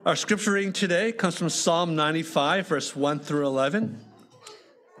Our scripture reading today comes from Psalm 95, verse 1 through 11.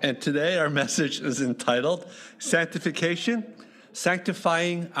 And today our message is entitled Sanctification,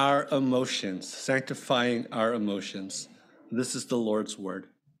 Sanctifying Our Emotions. Sanctifying Our Emotions. This is the Lord's word.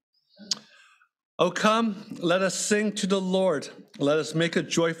 O come, let us sing to the Lord. Let us make a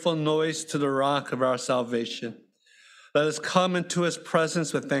joyful noise to the rock of our salvation. Let us come into his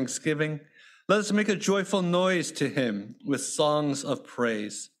presence with thanksgiving. Let us make a joyful noise to him with songs of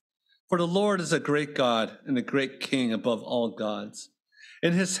praise. For the Lord is a great God and a great King above all gods.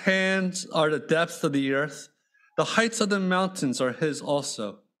 In his hands are the depths of the earth. The heights of the mountains are his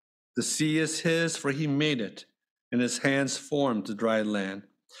also. The sea is his, for he made it, and his hands formed the dry land.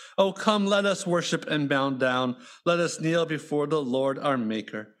 Oh, come, let us worship and bow down. Let us kneel before the Lord our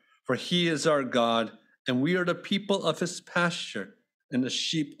Maker. For he is our God, and we are the people of his pasture and the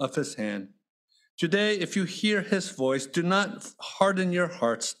sheep of his hand. Today, if you hear his voice, do not harden your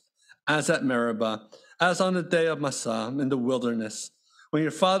hearts as at Meribah, as on the day of Massah in the wilderness, when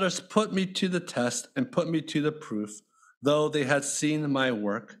your fathers put me to the test and put me to the proof, though they had seen my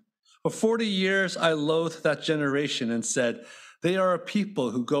work. For 40 years I loathed that generation and said, they are a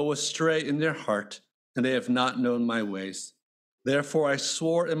people who go astray in their heart, and they have not known my ways. Therefore I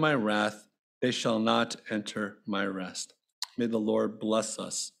swore in my wrath, they shall not enter my rest. May the Lord bless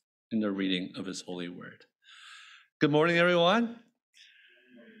us in the reading of his holy word. Good morning, everyone.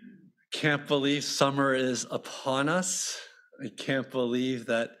 Can't believe summer is upon us. I can't believe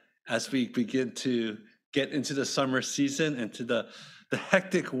that as we begin to get into the summer season and to the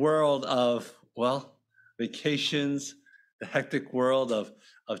hectic world of, vacations, the hectic world of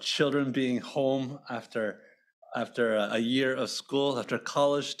children being home after a year of school, after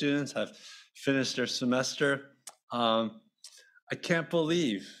college students have finished their semester. I can't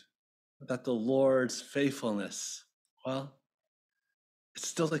believe that the Lord's faithfulness, it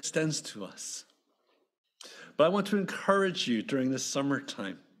still extends to us. But I want to encourage you during this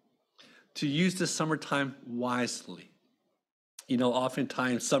summertime to use this summertime wisely. You know,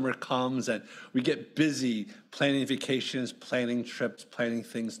 oftentimes summer comes and we get busy planning vacations, planning trips, planning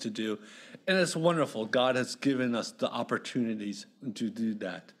things to do. And it's wonderful. God has given us the opportunities to do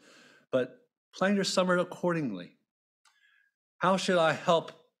that. But plan your summer accordingly. How should I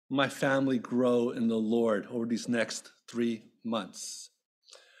help my family grow in the Lord over these next 3 months?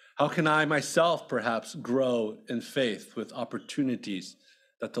 How can I myself perhaps grow in faith with opportunities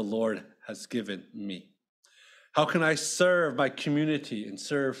that the Lord has given me? How can I serve my community and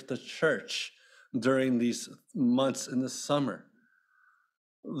serve the church during these months in the summer?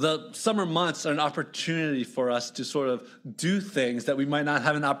 The summer months are an opportunity for us to sort of do things that we might not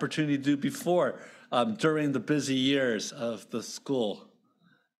have an opportunity to do before during the busy years of the school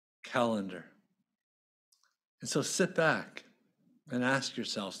calendar. And so sit back and ask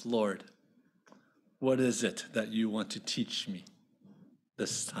yourselves, Lord, what is it that you want to teach me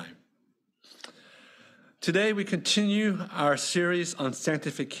this time? Today we continue our series on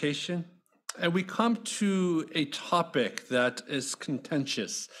sanctification, and we come to a topic that is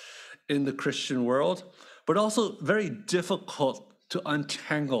contentious in the Christian world, but also very difficult to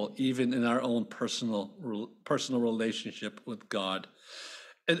untangle even in our own personal relationship with God.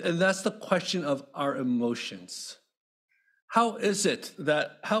 And that's the question of our emotions. How is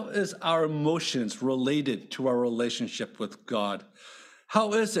our emotions related to our relationship with God?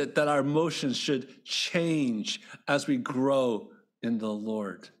 How is it that our emotions should change as we grow in the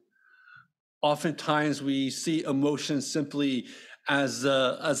Lord? Oftentimes we see emotions simply as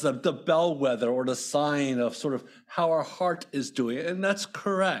the bellwether or the sign of sort of how our heart is doing, and that's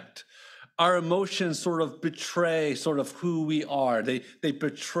correct. Our emotions sort of betray sort of who we are. They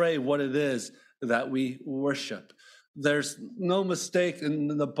betray what it is that we worship. There's no mistake in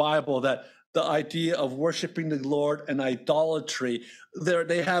the Bible that the idea of worshiping the Lord and idolatry,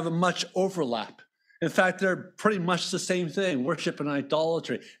 they have much overlap. In fact, they're pretty much the same thing, worship and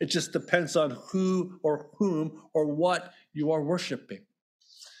idolatry. It just depends on who or whom or what you are worshiping.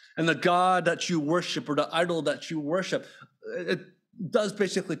 And the God that you worship or the idol that you worship, it does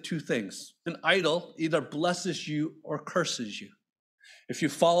basically two things. An idol either blesses you or curses you. If you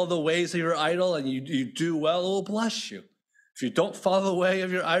follow the ways of your idol and you do well, it will bless you. If you don't follow the way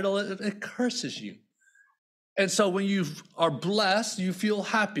of your idol, it curses you. And so when you are blessed, you feel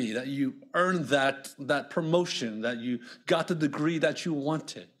happy that you earned that promotion, that you got the degree that you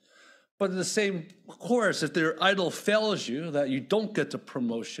wanted. But in the same course, if your idol fails you, that you don't get the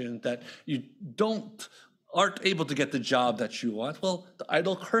promotion, that you aren't able to get the job that you want, well, the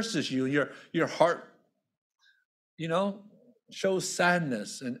idol curses you, and your heart, shows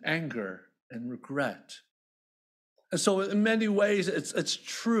sadness and anger and regret. And so in many ways, it's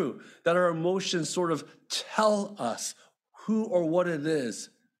true that our emotions sort of tell us who or what it is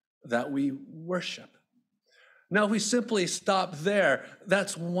that we worship. Now, if we simply stop there,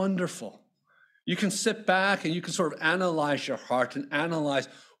 that's wonderful. You can sit back and you can sort of analyze your heart and analyze,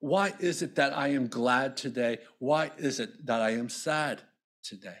 why is it that I am glad today? Why is it that I am sad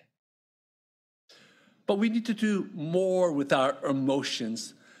today? But we need to do more with our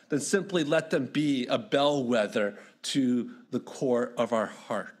emotions than simply let them be a bellwether to the core of our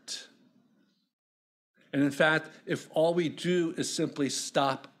heart. And in fact, if all we do is simply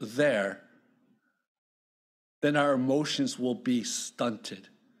stop there, then our emotions will be stunted,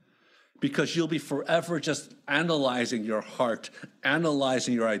 because you'll be forever just analyzing your heart,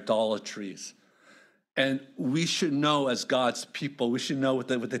 analyzing your idolatries. And we should know, as God's people, we should know with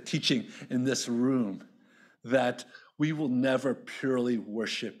the teaching in this room, that we will never purely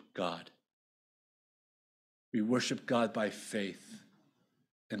worship God. We worship God by faith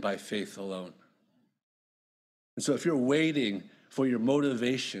and by faith alone. And so if you're waiting for your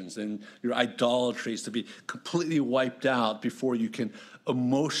motivations and your idolatries to be completely wiped out before you can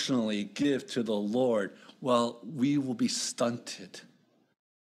emotionally give to the Lord, well, we will be stunted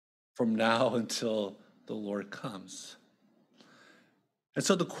from now until the Lord comes. And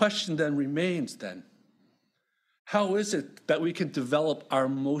so the question then remains then, how is it that we can develop our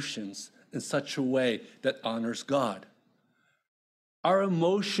emotions in such a way that honors God? Our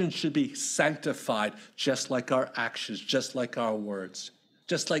emotions should be sanctified just like our actions, just like our words,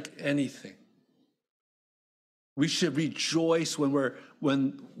 just like anything. We should rejoice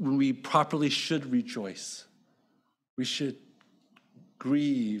when we properly should rejoice. We should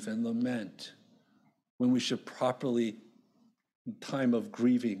grieve and lament when we should properly, time of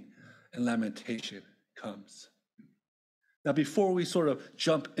grieving and lamentation comes. Now, before we sort of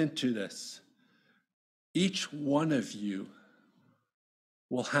jump into this, each one of you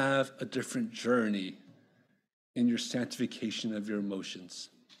will have a different journey in your sanctification of your emotions.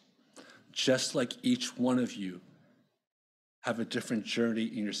 Just like each one of you have a different journey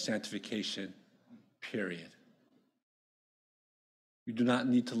in your sanctification, period. You do not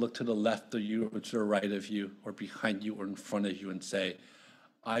need to look to the left of you or to the right of you or behind you or in front of you and say,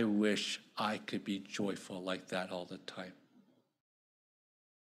 I wish I could be joyful like that all the time.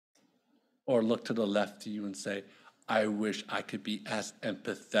 Or look to the left of you and say, I wish I could be as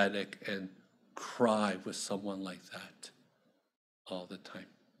empathetic and cry with someone like that all the time.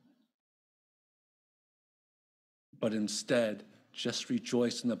 But instead, just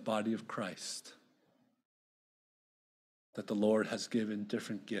rejoice in the body of Christ, that the Lord has given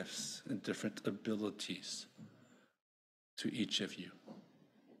different gifts and different abilities to each of you.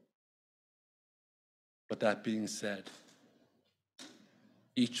 But that being said,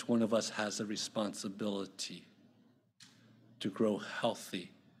 each one of us has a responsibility to grow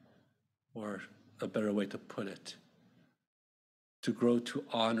healthy, or a better way to put it, to grow to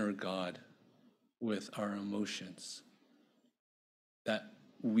honor God with our emotions, that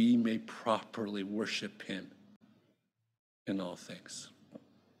we may properly worship Him in all things.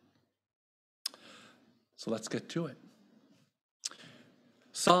 So let's get to it.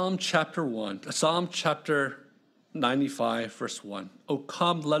 Psalm chapter 95, verse 1. O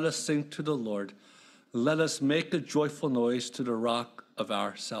come, let us sing to the Lord. Let us make a joyful noise to the rock of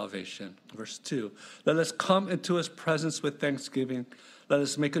our salvation. Verse 2. Let us come into His presence with thanksgiving. Let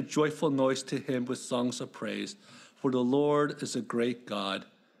us make a joyful noise to Him with songs of praise. For the Lord is a great God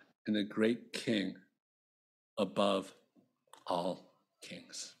and a great King above all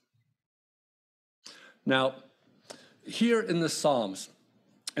kings. Now, here in the Psalms,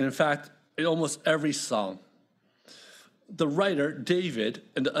 and in fact, in almost every psalm, the writer, David,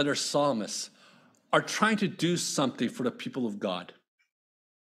 and the other psalmists are trying to do something for the people of God.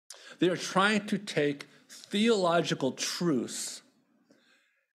 They are trying to take theological truths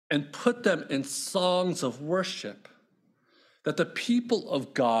and put them in songs of worship, that the people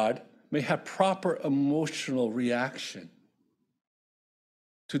of God may have proper emotional reaction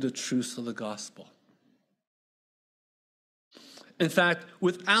to the truths of the gospel. In fact,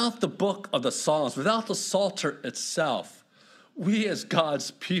 without the book of the Psalms, without the Psalter itself, we as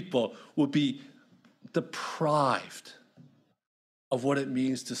God's people would be deprived of what it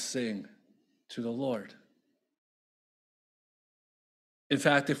means to sing to the Lord. In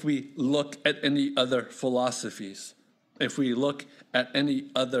fact, if we look at any other philosophies, if we look at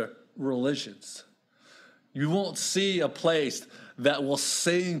any other religions, you won't see a place that will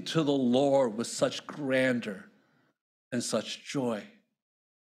sing to the Lord with such grandeur and such joy.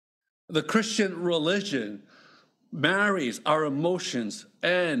 The Christian religion marries our emotions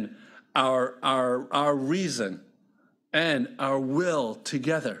and our reason and our will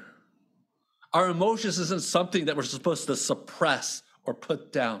together. Our emotions isn't something that we're supposed to suppress or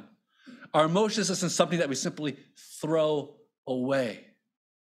put down. Our emotions isn't something that we simply throw away.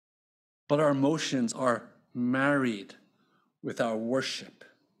 But our emotions are married with our worship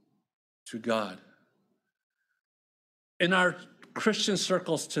to God. In our Christian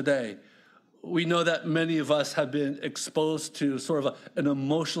circles today, we know that many of us have been exposed to sort of an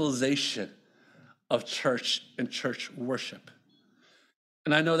emotionalization of church and church worship.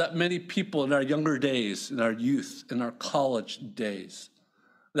 And I know that many people in our younger days, in our youth, in our college days,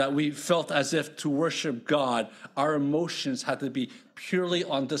 that we felt as if to worship God, our emotions had to be purely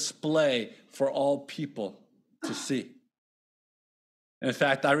on display for all people to see. In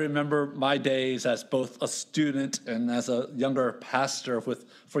fact, I remember my days as both a student and as a younger pastor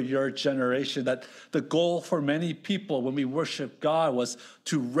for your generation, that the goal for many people when we worship God was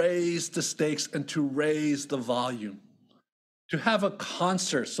to raise the stakes and to raise the volume, to have a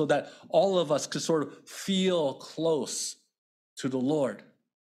concert so that all of us could sort of feel close to the Lord.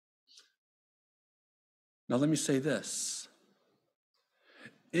 Now, let me say this.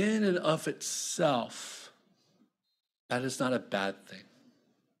 In and of itself, that is not a bad thing.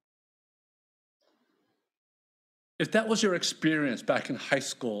 If that was your experience back in high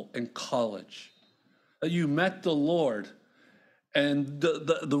school and college, that you met the Lord and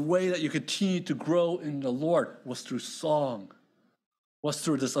the way that you continued to grow in the Lord was through song, was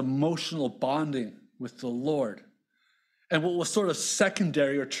through this emotional bonding with the Lord. And what was sort of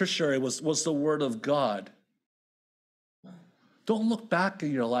secondary or tertiary was the Word of God. Don't look back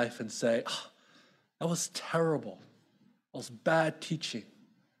in your life and say, oh, that was terrible. That was bad teaching.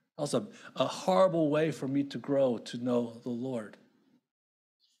 That was a horrible way for me to grow to know the Lord.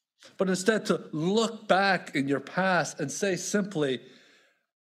 But instead to look back in your past and say simply,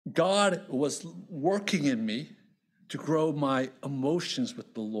 God was working in me to grow my emotions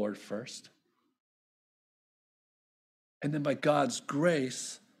with the Lord first. And then by God's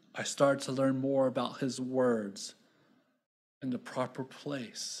grace, I started to learn more about his words in the proper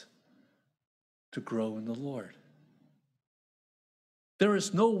place to grow in the Lord. There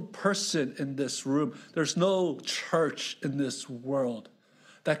is no person in this room, there's no church in this world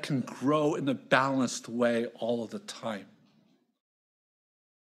that can grow in a balanced way all of the time.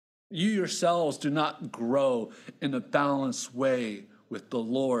 You yourselves do not grow in a balanced way with the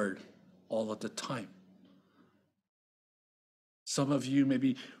Lord all of the time. Some of you may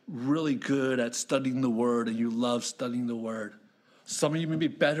be really good at studying the Word and you love studying the Word. Some of you may be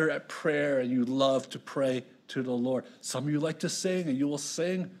better at prayer and you love to pray to the Lord. Some of you like to sing and you will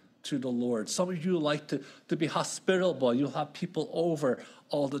sing to the Lord. Some of you like to be hospitable. You'll have people over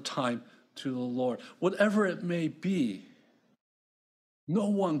all the time to the Lord. Whatever it may be, no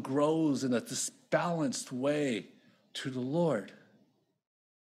one grows in a disbalanced way to the Lord.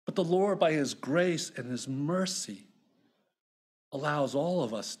 But the Lord, by his grace and his mercy, allows all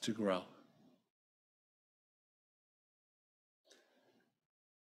of us to grow.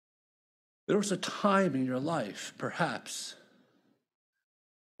 There was a time in your life, perhaps,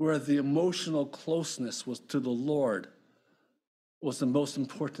 where the emotional closeness was to the Lord was the most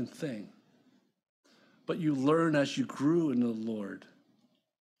important thing. But you learn as you grew in the Lord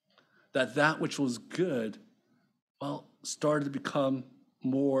that which was good, well, started to become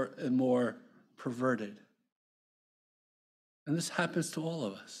more and more perverted. And this happens to all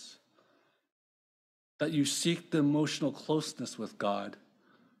of us. That you seek the emotional closeness with God,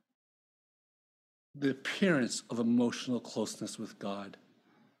 the appearance of emotional closeness with God,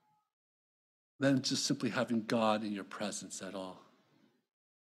 than just simply having God in your presence at all.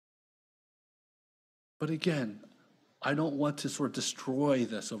 But again, I don't want to sort of destroy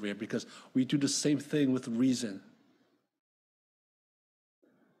this over here because we do the same thing with reason.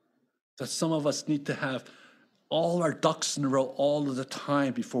 That some of us need to have all our ducks in a row all of the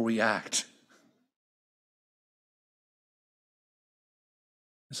time before we act.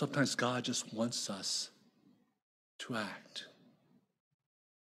 And sometimes God just wants us to act.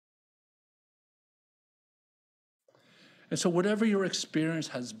 And so whatever your experience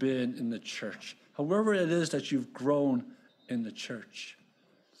has been in the church, however it is that you've grown in the church,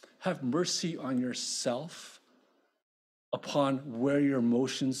 have mercy on yourself upon where your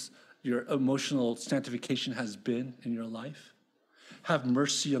emotional sanctification has been in your life. Have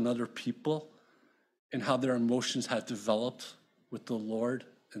mercy on other people and how their emotions have developed with the Lord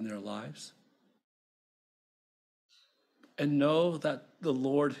in their lives. And know that the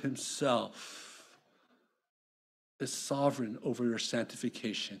Lord himself is sovereign over your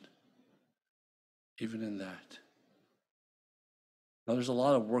sanctification, even in that. Now, there's a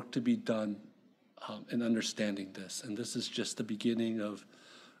lot of work to be done in understanding this. And this is just the beginning of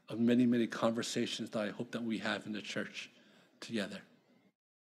many, many conversations that I hope that we have in the church together.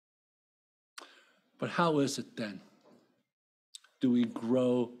 But how is it then? Do we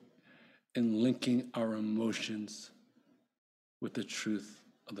grow in linking our emotions with the truth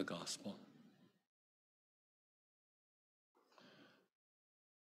of the gospel?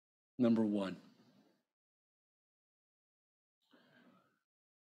 Number one,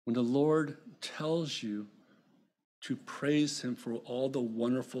 when the Lord tells you to praise him for all the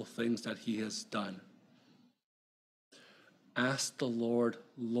wonderful things that he has done, ask the Lord,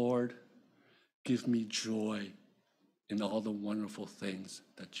 Lord, give me joy in all the wonderful things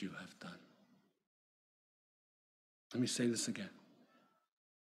that you have done. Let me say this again.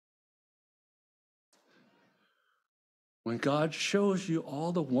 When God shows you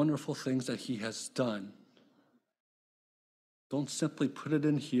all the wonderful things that he has done, don't simply put it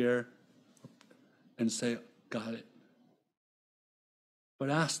in here and say, got it.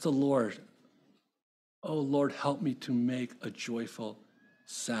 But ask the Lord, oh Lord, help me to make a joyful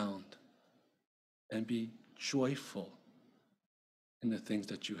sound and be joyful in the things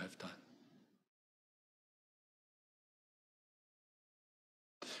that you have done.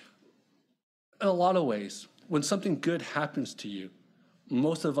 In a lot of ways, when something good happens to you,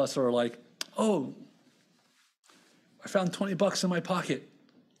 most of us are like, oh, I found $20 in my pocket.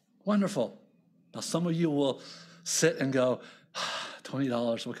 Wonderful. Now some of you will sit and go,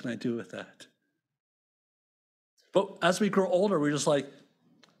 $20, what can I do with that? But as we grow older, we're just like,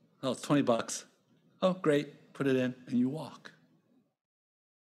 oh, it's $20. Oh, great, put it in, and you walk.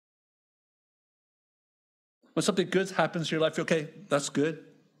 When something good happens in your life, okay, that's good.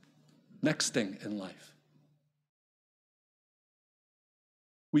 Next thing in life.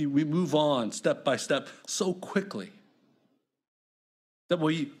 We move on step by step so quickly that when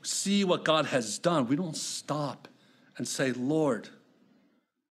we see what God has done, we don't stop and say, Lord,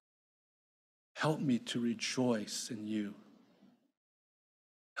 help me to rejoice in you.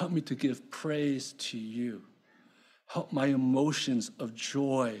 Help me to give praise to you. Help my emotions of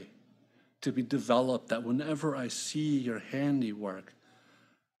joy to be developed, that whenever I see your handiwork,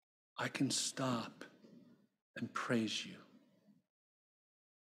 I can stop and praise you.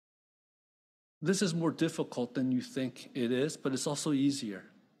 This is more difficult than you think it is, but it's also easier.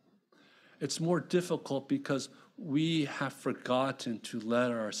 It's more difficult because we have forgotten to let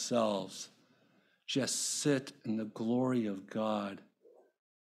ourselves just sit in the glory of God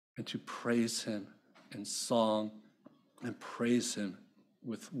and to praise him in song and praise him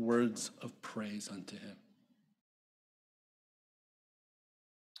with words of praise unto him.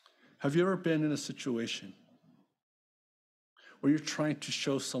 Have you ever been in a situation where you're trying to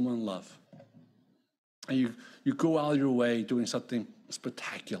show someone love? And you go out of your way doing something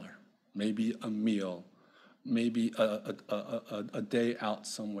spectacular, maybe a meal, maybe a day out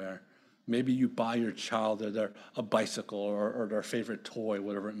somewhere. Maybe you buy your child a bicycle or their favorite toy,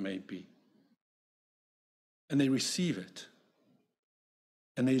 whatever it may be. And they receive it.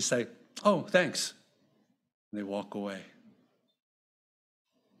 And they say, oh, thanks. And they walk away.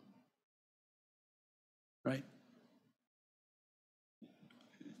 Right?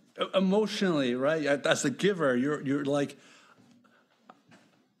 Emotionally, right? As the giver, you're like,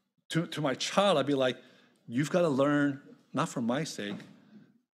 to my child, I'd be like, you've got to learn, not for my sake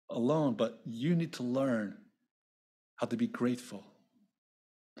alone, but you need to learn how to be grateful,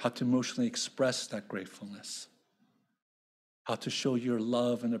 how to emotionally express that gratefulness, how to show your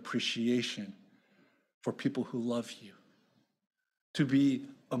love and appreciation for people who love you, to be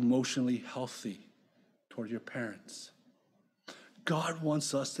emotionally healthy toward your parents. God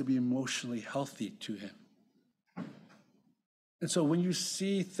wants us to be emotionally healthy to him. And so when you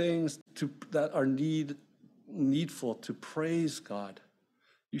see things that are needful to praise God,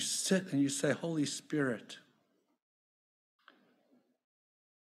 you sit and you say, Holy Spirit,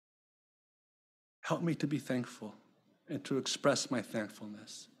 help me to be thankful and to express my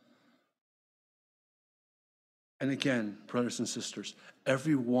thankfulness. And again, brothers and sisters,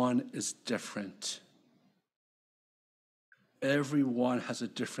 everyone is different. Everyone has a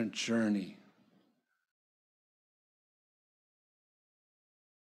different journey.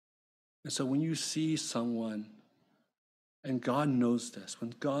 And so when you see someone, and God knows this,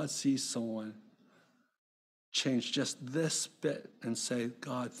 when God sees someone change just this bit and say,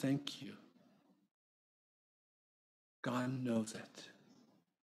 God, thank you. God knows it.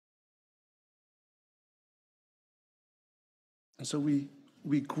 And so we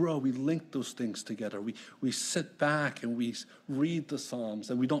grow, we link those things together. We sit back and we read the Psalms,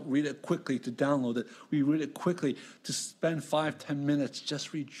 and we don't read it quickly to download it. We read it quickly to spend 5-10 minutes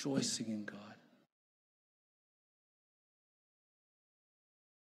just rejoicing in God.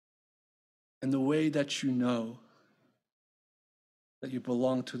 And the way that you know that you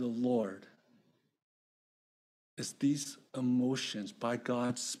belong to the Lord is these emotions by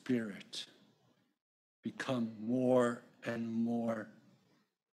God's Spirit become more and more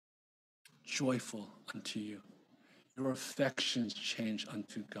joyful unto you. Your affections change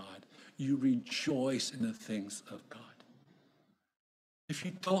unto God. You rejoice in the things of God. If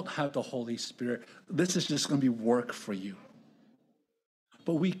you don't have the Holy Spirit, this is just going to be work for you.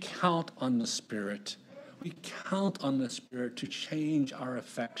 But we count on the Spirit. We count on the Spirit to change our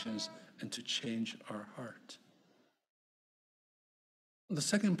affections and to change our heart. The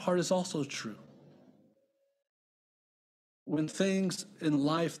second part is also true. When things in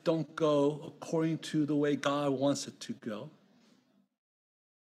life don't go according to the way God wants it to go,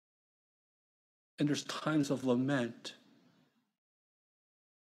 and there's times of lament,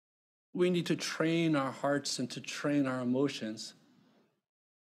 we need to train our hearts and to train our emotions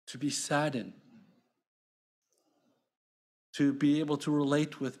to be saddened, to be able to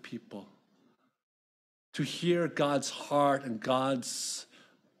relate with people, to hear God's heart and God's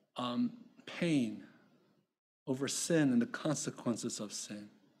pain over sin and the consequences of sin.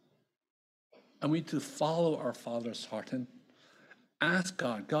 And we need to follow our Father's heart and ask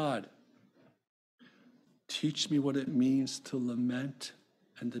God, God, teach me what it means to lament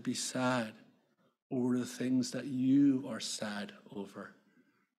and to be sad over the things that you are sad over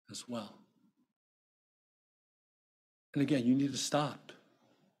as well. And again, you need to stop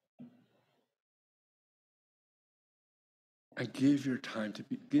and give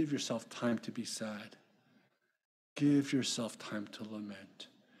yourself time to be sad. Give yourself time to lament.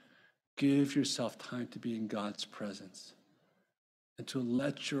 Give yourself time to be in God's presence and to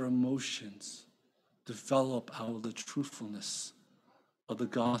let your emotions develop out of the truthfulness of the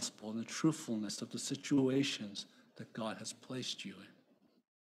gospel and the truthfulness of the situations that God has placed you in.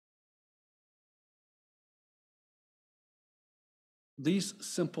 These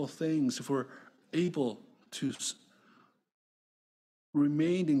simple things, if we're able to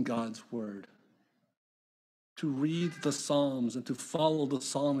remain in God's word, to read the Psalms and to follow the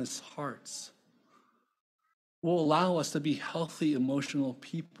psalmist's hearts, will allow us to be healthy, emotional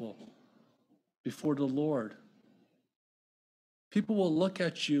people before the Lord. People will look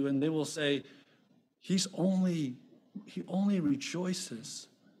at you and they will say, he only rejoices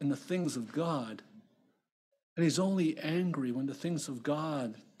in the things of God, and he's only angry when the things of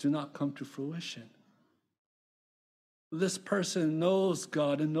God do not come to fruition. This person knows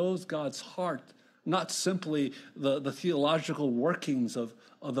God and knows God's heart, not simply the theological workings of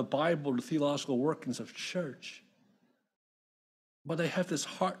the Bible, the theological workings of church, but they have this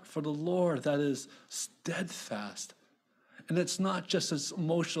heart for the Lord that is steadfast. And it's not just his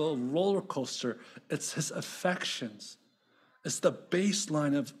emotional roller coaster, it's his affections. It's the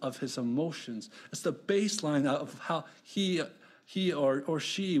baseline of his emotions. It's the baseline of how he or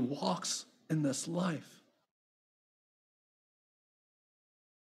she walks in this life.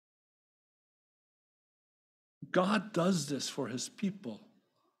 God does this for his people.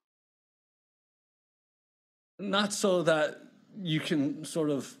 Not so that you can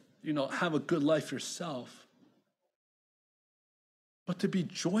sort of, have a good life yourself, but to be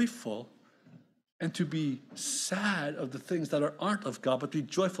joyful and to be sad of the things that aren't of God, but be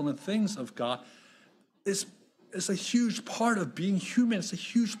joyful in the things of God is a huge part of being human. It's a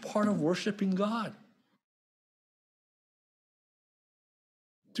huge part of worshiping God.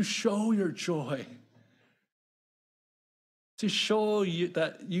 To show your joy, to show you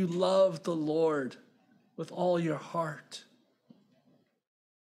that you love the Lord with all your heart,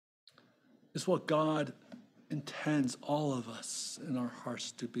 is what God intends all of us in our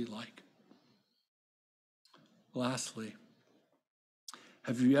hearts to be like. Lastly,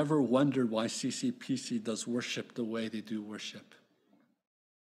 have you ever wondered why CCPC does worship the way they do worship?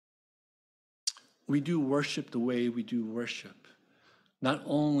 We do worship the way we do worship, not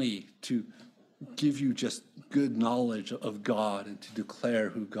only to give you just good knowledge of God and to declare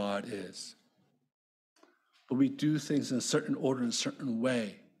who God is, but we do things in a certain order, in a certain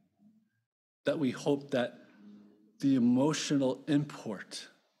way, that we hope that the emotional import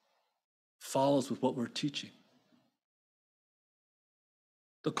follows with what we're teaching.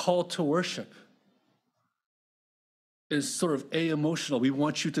 The call to worship is sort of emotional. We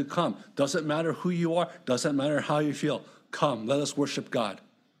want you to come. Doesn't matter who you are, doesn't matter how you feel. Come, let us worship God.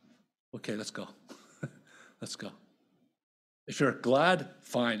 Okay, let's go. Let's go. If you're glad,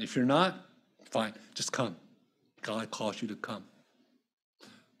 fine. If you're not, fine. Just come. God calls you to come.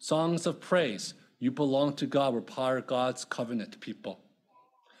 Songs of praise. You belong to God. We're part of God's covenant people.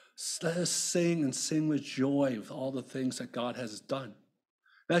 Let us sing and sing with joy with all the things that God has done.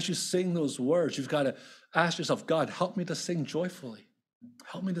 And as you sing those words, you've got to ask yourself, God, help me to sing joyfully.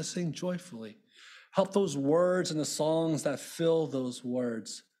 Help me to sing joyfully. Help those words and the songs that fill those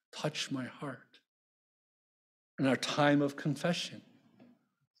words touch my heart. In our time of confession,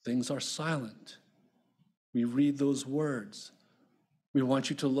 things are silent. We read those words. We want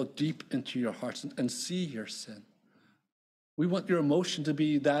you to look deep into your hearts and see your sin. We want your emotion to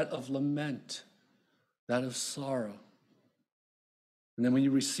be that of lament, that of sorrow. And then when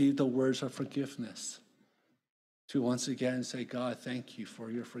you receive the words of forgiveness, to once again say, God, thank you for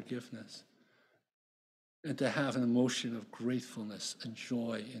your forgiveness. And to have an emotion of gratefulness and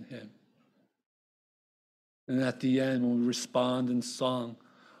joy in him. And at the end, when we respond in song,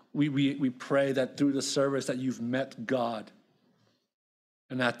 we pray that through the service that you've met God.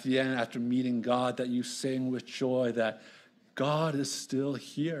 And at the end, after meeting God, that you sing with joy that God is still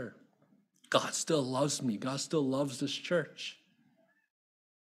here. God still loves me. God still loves this church.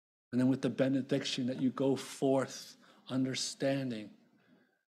 And then with the benediction that you go forth understanding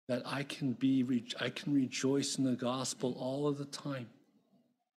that I can rejoice in the gospel all of the time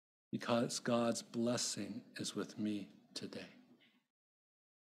because God's blessing is with me today.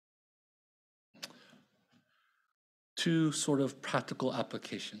 2 sort of practical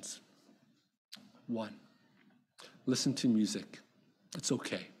applications. 1, listen to music. It's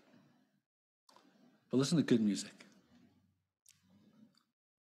okay. But listen to good music.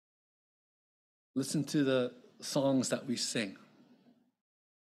 Listen to the songs that we sing.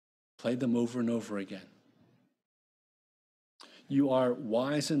 Play them over and over again. You are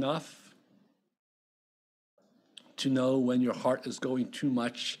wise enough to know when your heart is going too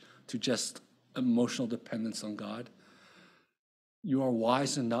much to just emotional dependence on God. You are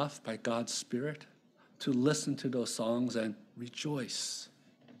wise enough by God's Spirit to listen to those songs and rejoice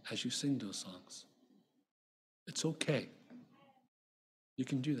as you sing those songs. It's okay. You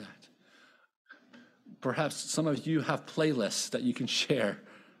can do that. Perhaps some of you have playlists that you can share.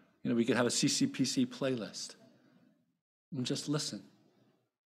 We could have a CCPC playlist. And just listen.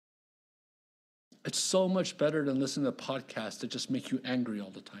 It's so much better than listening to podcasts that just make you angry all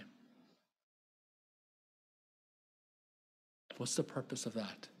the time. What's the purpose of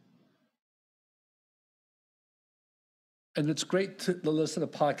that? And it's great to listen to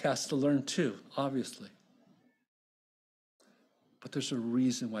podcasts to learn too, obviously. But there's a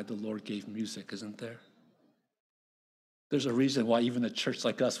reason why the Lord gave music, isn't there? There's a reason why even a church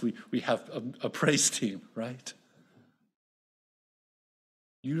like us, we have a praise team, right?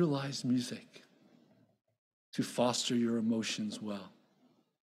 Utilize music to foster your emotions well.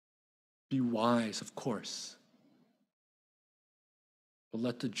 Be wise, of course. But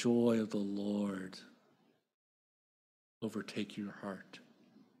let the joy of the Lord overtake your heart.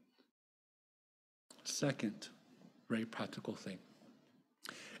 Second, very practical thing.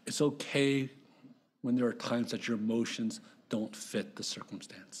 It's okay when there are times that your emotions don't fit the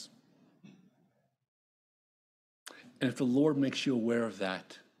circumstance. And if the Lord makes you aware of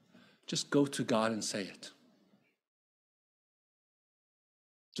that, just go to God and say it.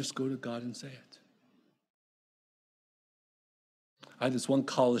 Just go to God and say it. I had this one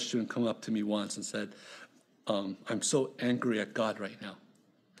college student come up to me once and said, I'm so angry at God right now.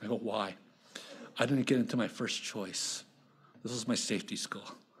 I go, why? I didn't get into my first choice. This was my safety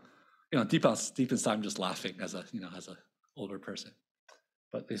school. Deep inside, I'm just laughing as an older person.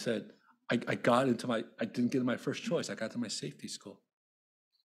 But they said, I didn't get in my first choice. I got into my safety school.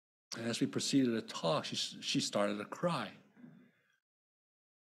 And as we proceeded to talk, she started to cry.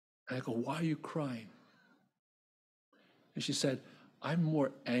 And I go, why are you crying? And she said, I'm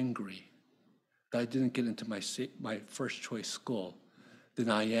more angry that I didn't get into my first choice school than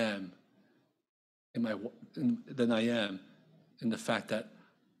I am in the fact that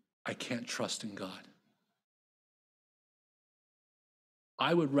I can't trust in God.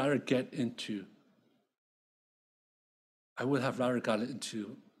 I would have rather gotten into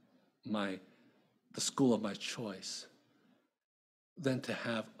the school of my choice than to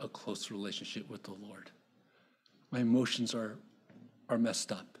have a close relationship with the Lord. My emotions are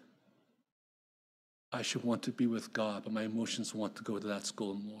messed up. I should want to be with God, but my emotions want to go to that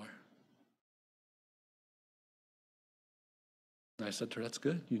school more. And I said to her, that's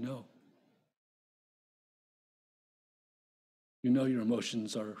good, You know your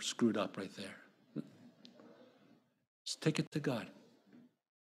emotions are screwed up right there. Just take it to God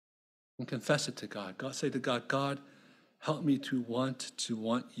and confess it to God. Say to God, God, help me to want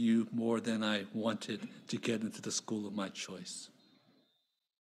you more than I wanted to get into the school of my choice.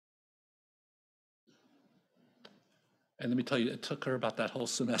 And let me tell you, it took her about that whole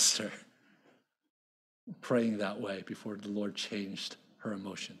semester praying that way before the Lord changed her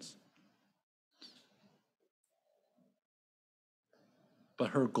emotions.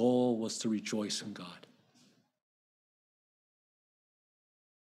 But her goal was to rejoice in God.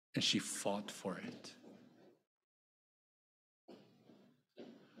 And she fought for it.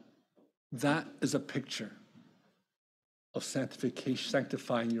 That is a picture of sanctification,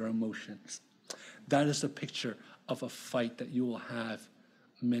 sanctifying your emotions. That is a picture of a fight that you will have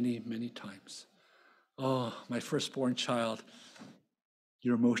many, many times. Oh, my firstborn child,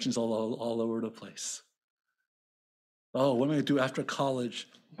 your emotions all over the place. Oh, what am I going to do after college?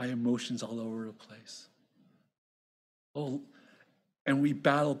 My emotions all over the place. Oh, and we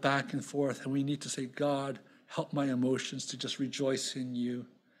battle back and forth, and we need to say, God, help my emotions to just rejoice in you.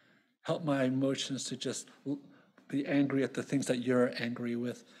 Help my emotions to just be angry at the things that you're angry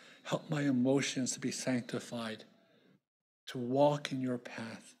with. Help my emotions to be sanctified, to walk in your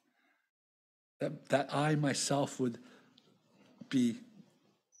path. That I myself would be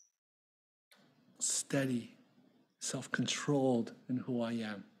steady, self-controlled in who I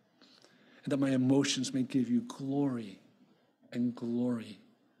am. And that my emotions may give you glory and glory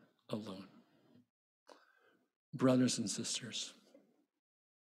alone. Brothers and sisters,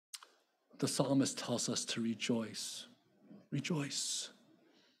 the psalmist tells us to rejoice. Rejoice.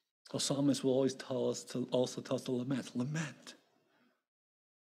 The psalmist will always tell us to lament. Lament.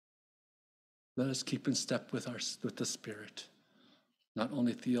 Let us keep in step with the Spirit, not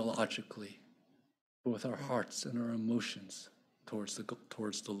only theologically, but with our hearts and our emotions towards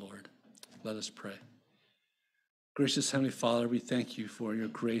the Lord. Let us pray. Gracious Heavenly Father, we thank you for your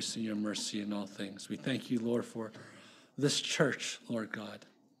grace and your mercy in all things. We thank you, Lord, for this church, Lord God.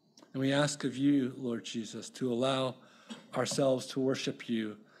 And we ask of you, Lord Jesus, to allow ourselves to worship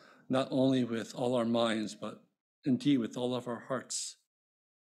you, not only with all our minds, but indeed with all of our hearts.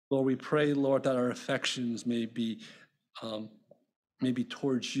 Lord, we pray, Lord, that our affections may be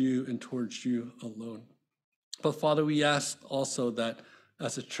towards you and towards you alone. But Father, we ask also that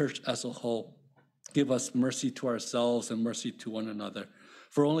as a church as a whole, give us mercy to ourselves and mercy to one another.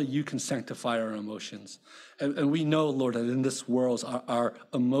 For only you can sanctify our emotions. And we know, Lord, that in this world, our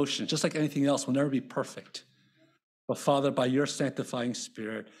emotions, just like anything else, will never be perfect. But Father, by your sanctifying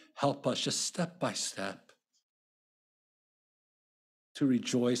Spirit, help us just step by step to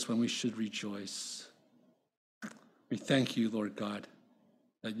rejoice when we should rejoice. We thank you, Lord God,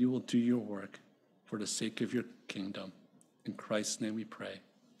 that you will do your work for the sake of your kingdom. In Christ's name we pray.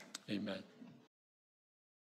 Amen.